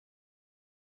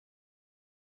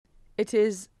It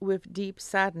is with deep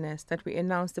sadness that we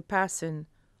announce the passing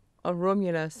of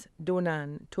Romulus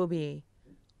Donan Tobiere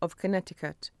of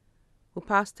Connecticut, who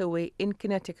passed away in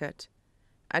Connecticut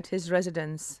at his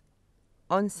residence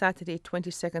on Saturday,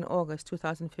 22nd August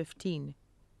 2015.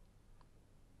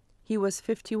 He was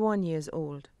 51 years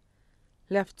old,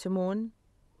 left to mourn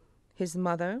his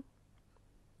mother,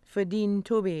 Ferdine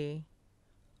Tobiere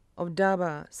of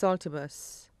Daba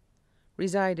Saltibus,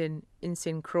 residing in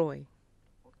St. Croix.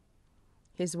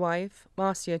 His wife,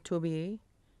 Marcia Tobiere,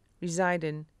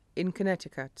 residing in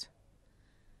Connecticut.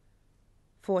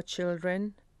 4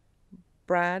 children,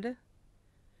 Brad,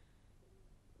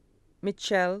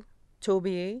 Michelle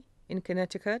Tobiere in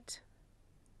Connecticut,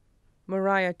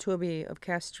 Mariah Tobiere of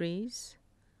Castries,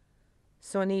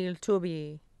 Sonil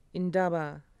Tobiere in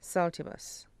Daba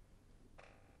Saltibus.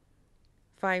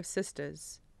 5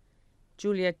 sisters,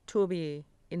 Juliet Tobiere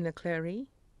in Leclerc,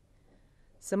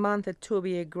 Samantha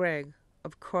Tobiere Gregg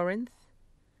of Corinth,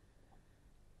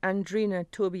 Andrina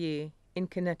Tobiere in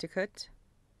Connecticut,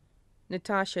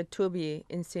 Natasha Tobiere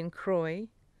in St. Croix,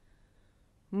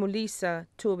 Mulisa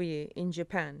Tobiere in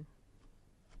Japan.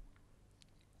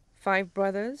 5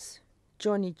 brothers,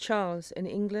 Johnny Charles in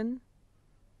England,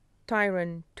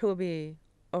 Tyron Tobiere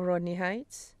of Rodney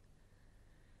Heights,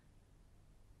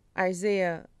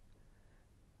 Isaiah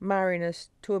Marinus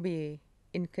Tobiere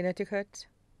in Connecticut,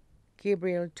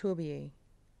 Gabriel Tobiere,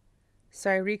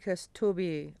 Cyricus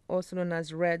Tobiere, also known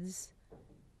as Reds,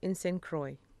 in St.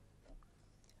 Croix.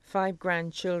 5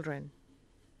 grandchildren,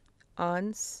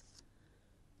 aunts,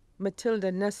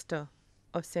 Matilda Nestor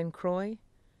of St. Croix,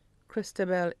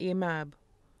 Christabel Amab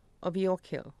of York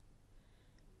Hill,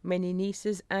 many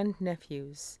nieces and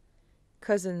nephews,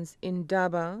 cousins in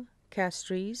Daba,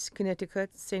 Castries,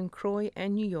 Connecticut, St. Croix,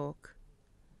 and New York.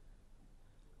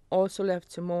 Also left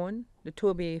to mourn the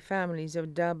Tobiere families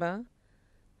of Daba,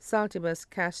 Saltibus,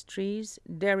 Castries,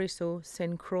 Deriso,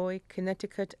 St. Croix,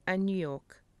 Connecticut, and New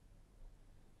York.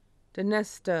 The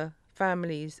Nestor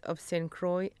families of St.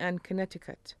 Croix and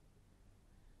Connecticut.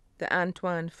 The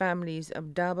Antoine families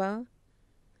of Daba,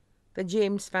 the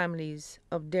James families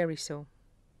of Deriso.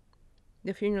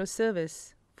 The funeral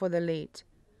service for the late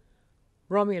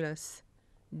Romulus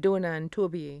Donan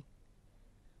Tobiere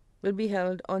will be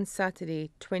held on Saturday,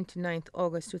 29th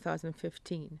August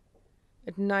 2015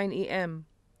 at 9 a.m.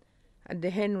 at the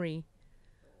Henry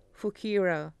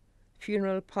Fukira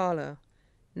Funeral Parlor,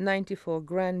 94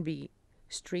 Granby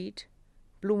Street,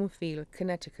 Bloomfield,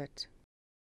 Connecticut.